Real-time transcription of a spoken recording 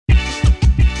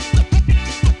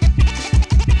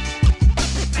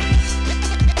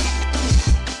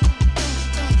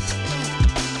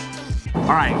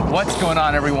right, what's going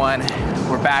on, everyone?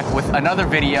 We're back with another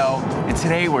video, and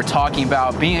today we're talking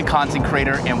about being a content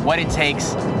creator and what it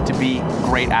takes to be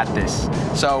great at this.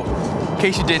 So, in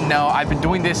case you didn't know, I've been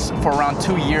doing this for around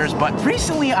 2 years, but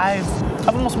recently I've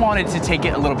almost wanted to take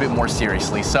it a little bit more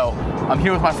seriously. So, I'm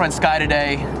here with my friend Sky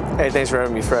today. Hey, thanks for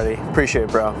having me, Freddie. Appreciate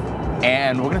it, bro.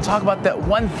 And we're gonna talk about that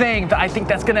one thing that I think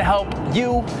that's gonna help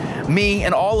you, me,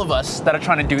 and all of us that are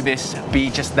trying to do this be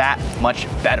just that much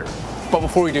better. But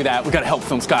before we do that, we gotta help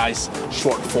film Sky's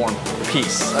short form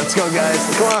piece. Let's go,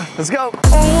 guys. Come on, let's go.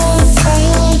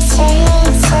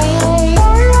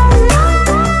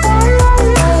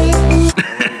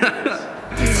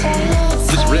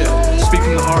 Just real. Speak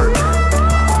from the heart.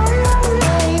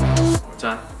 What's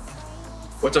on?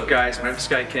 What's up, guys? My name is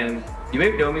Sky Kim. You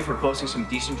may know me for posting some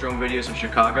decent drone videos in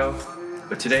Chicago,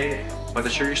 but today I'm about to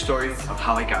share your story of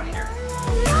how I got here.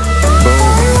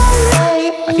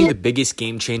 I think the biggest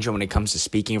game changer when it comes to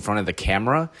speaking in front of the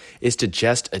camera is to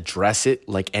just address it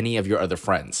like any of your other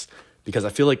friends. Because I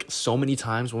feel like so many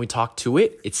times when we talk to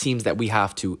it, it seems that we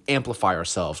have to amplify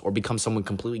ourselves or become someone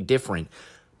completely different.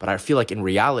 But I feel like in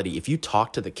reality, if you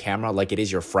talk to the camera like it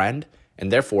is your friend,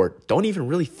 and therefore don't even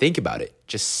really think about it,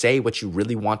 just say what you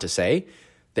really want to say,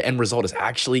 the end result is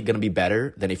actually going to be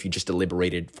better than if you just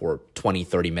deliberated for 20,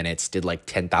 30 minutes, did like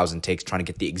 10,000 takes trying to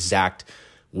get the exact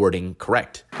wording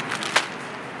correct.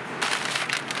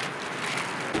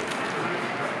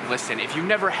 Listen, if you've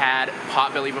never had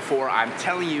Potbelly before, I'm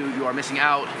telling you, you are missing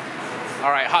out. All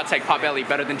right, hot take, Potbelly,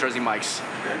 better than Jersey Mike's.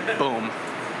 Boom.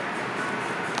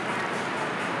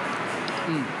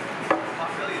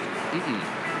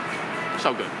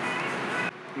 So good.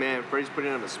 Man, Freddie's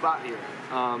putting it on the spot here.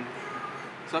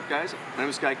 What's up, guys? My name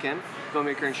is Sky Kim,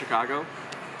 filmmaker in Chicago.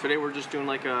 Today we're just doing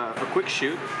like a quick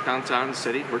shoot downtown in the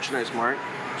city, Merchandise Mart.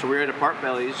 So we're at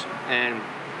Potbelly's, and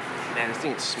man, this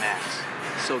thing smacks.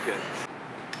 It's so good.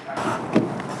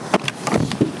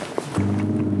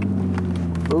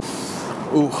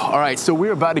 Ooh, all right, so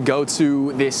we're about to go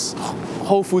to this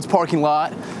Whole Foods parking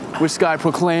lot, which Sky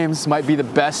proclaims might be the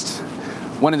best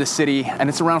one in the city, and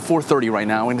it's around 4:30 right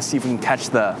now. We're gonna see if we can catch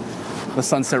the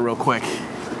sunset real quick.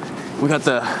 We got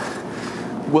the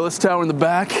Willis Tower in the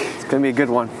back. It's gonna be a good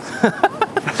one.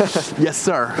 Yes,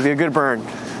 sir. It'll be a good burn.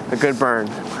 A good burn.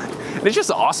 And it's just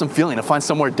an awesome feeling to find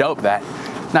somewhere dope that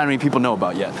not many people know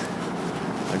about yet.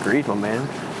 Agreed, my man.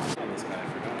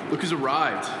 Look who's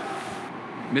arrived.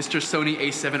 Mr. Sony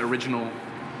A7 original,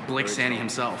 Blake Sandy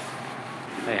himself.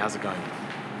 Hey, how's it going?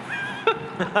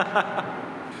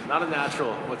 Not a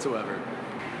natural whatsoever.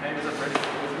 Hey, what's up, Freddie?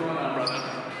 What's going on, brother?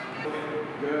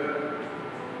 Good.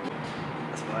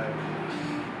 That's fine.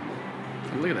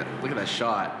 Look at that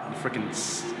shot. Freaking,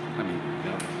 I mean, you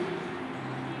know.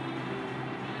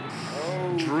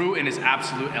 Oh. Drew in his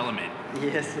absolute element.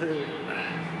 Yes, sir.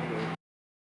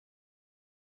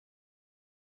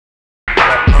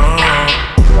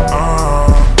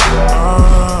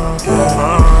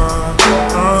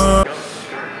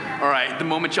 All right, the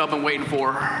moment y'all been waiting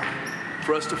for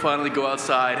us to finally go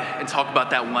outside and talk about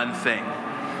that one thing.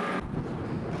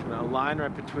 Now, line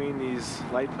right between these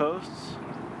light posts.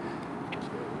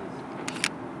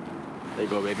 There you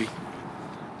go, baby.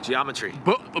 Geometry.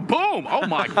 Boom! Oh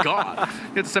my God!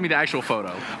 You have to send me the actual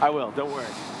photo. I will. Don't worry.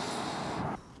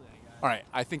 All right,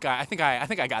 I think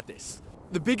I got this.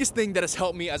 The biggest thing that has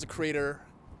helped me as a creator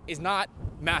is not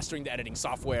mastering the editing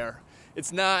software.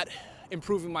 It's not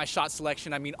improving my shot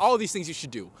selection. I mean, all of these things you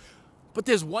should do. But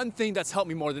there's one thing that's helped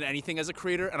me more than anything as a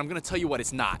creator, and I'm gonna tell you what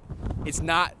it's not. It's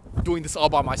not doing this all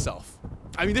by myself.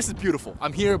 I mean, this is beautiful.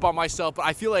 I'm here by myself, but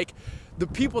I feel like the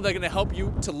people that are gonna help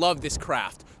you to love this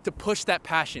craft, to push that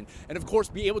passion, and of course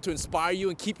be able to inspire you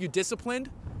and keep you disciplined,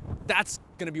 that's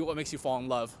gonna be what makes you fall in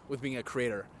love with being a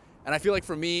creator. And I feel like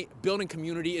for me, building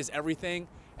community is everything.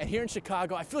 And here in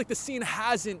Chicago, I feel like the scene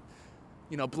hasn't,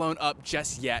 blown up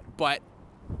just yet, but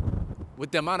with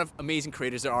the amount of amazing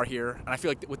creators there are here, and I feel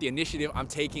like with the initiative I'm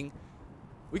taking,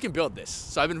 we can build this.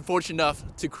 So I've been fortunate enough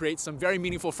to create some very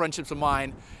meaningful friendships of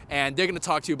mine, and they're gonna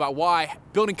talk to you about why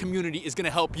building community is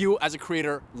gonna help you as a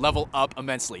creator level up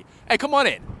immensely. Hey, come on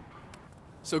in.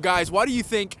 So guys, why do you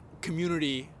think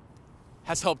community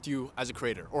has helped you as a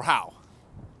creator, or how?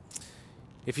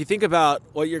 If you think about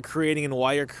what you're creating and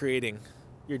why you're creating,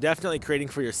 you're definitely creating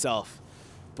for yourself,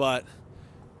 but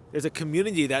there's a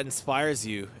community that inspires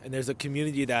you, and there's a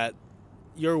community that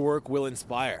your work will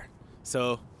inspire.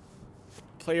 So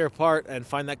play your part and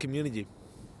find that community.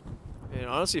 And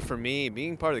honestly, for me,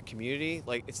 being part of the community,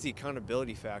 like, it's the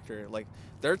accountability factor. Like,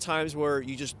 there are times where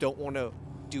you just don't want to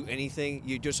do anything.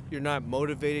 You're not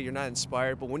motivated, you're not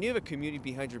inspired. But when you have a community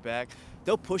behind your back,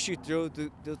 they'll push you through,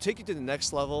 they'll take you to the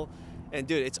next level. And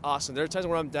dude, it's awesome. There are times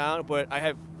when I'm down, but I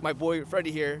have my boy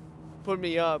Freddie here putting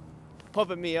me up,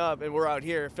 pumping me up, and we're out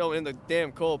here filming in the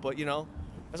damn cold. But you know,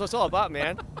 that's what it's all about,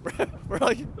 man. we're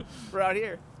out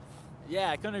here. Yeah,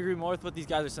 I couldn't agree more with what these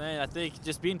guys are saying. I think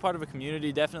just being part of a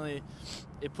community definitely,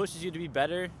 it pushes you to be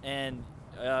better. And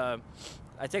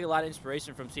I take a lot of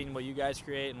inspiration from seeing what you guys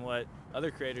create and what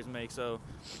other creators make. So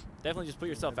definitely just put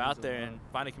yourself out there and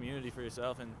find a community for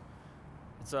yourself. And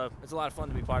it's a lot of fun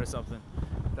to be part of something.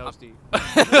 That was deep.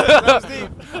 That was deep.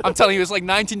 I'm telling you, it's like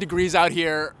 19 degrees out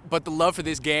here, but the love for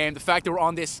this game, the fact that we're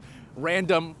on this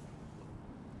random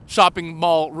shopping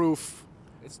mall roof,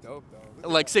 It's dope though.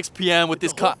 like 6 p.m. with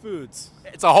this Whole Foods.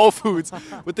 It's a Whole Foods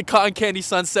with the cotton candy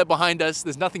sunset behind us.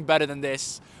 There's nothing better than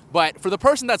this. But for the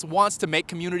person that wants to make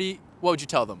community, what would you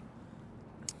tell them?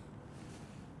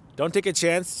 Don't take a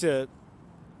chance to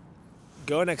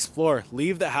go and explore.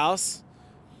 Leave the house.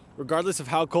 Regardless of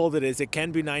how cold it is, it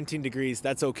can be 19 degrees.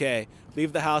 That's okay.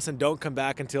 Leave the house and don't come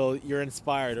back until you're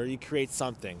inspired or you create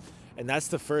something. And that's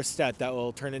the first step that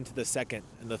will turn into the second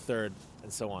and the third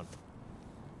and so on.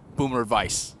 Boomer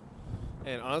advice.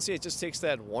 And honestly, it just takes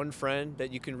that one friend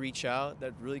that you can reach out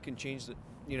that really can change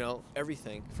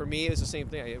everything. For me, it's the same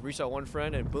thing. I reached out one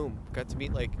friend and boom, got to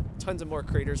meet like tons of more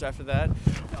creators after that.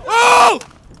 Oh!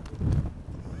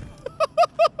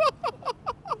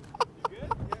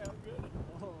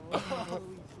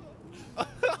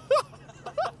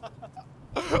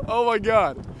 Oh my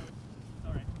God.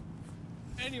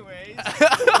 Anyways.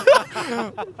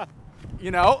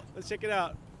 You know, Let's check it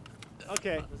out.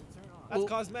 Okay. That's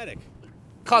cosmetic.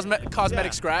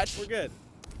 cosmetic scratch. We're good.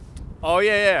 Oh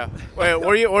yeah. Wait, what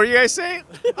are you guys saying?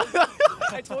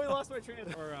 I totally lost my train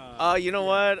of thought. You know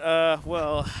what?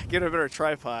 Well, get a better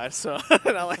tripod, so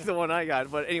not like the one I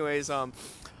got. But anyways, oh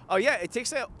yeah, it takes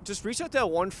that. Just reach out to that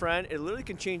one friend. It literally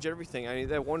can change everything. I mean,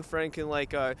 that one friend can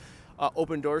like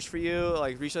open doors for you.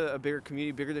 Like reach out to a bigger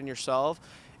community, bigger than yourself,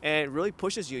 and it really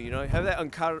pushes you. You know,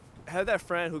 have that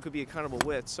friend who could be accountable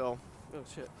with. So, oh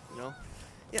shit, you know,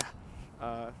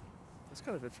 yeah. That's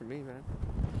kind of it for me, man.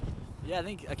 Yeah, I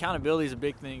think accountability is a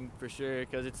big thing for sure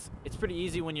because it's pretty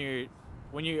easy when you're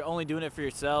only doing it for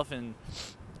yourself and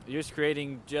you're just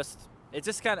creating it's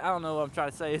just kind of, I don't know what I'm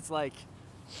trying to say. It's like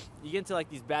you get into like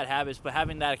these bad habits, but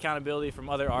having that accountability from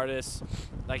other artists,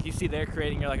 like you see they're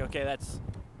creating, you're like, okay,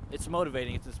 it's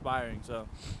motivating, it's inspiring. So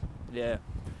yeah,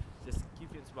 just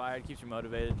keep you inspired, keeps you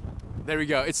motivated. There we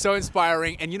go. It's so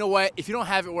inspiring. And you know what? If you don't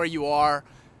have it where you are,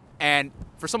 and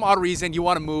for some odd reason you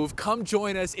want to move, come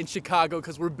join us in Chicago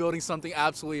because we're building something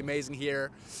absolutely amazing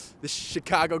here, the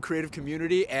Chicago creative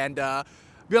community. And be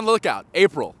on the lookout.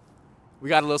 April, we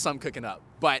got a little something cooking up.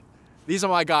 But these are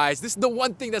my guys. This is the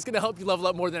one thing that's going to help you level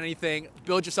up more than anything.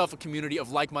 Build yourself a community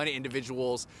of like-minded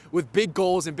individuals with big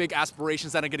goals and big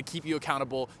aspirations that are going to keep you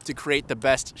accountable to create the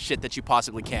best shit that you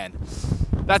possibly can.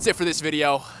 That's it for this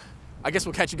video. I guess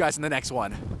we'll catch you guys in the next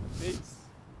one. Peace.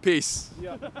 Peace.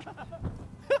 Yeah.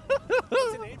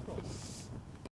 It's in April.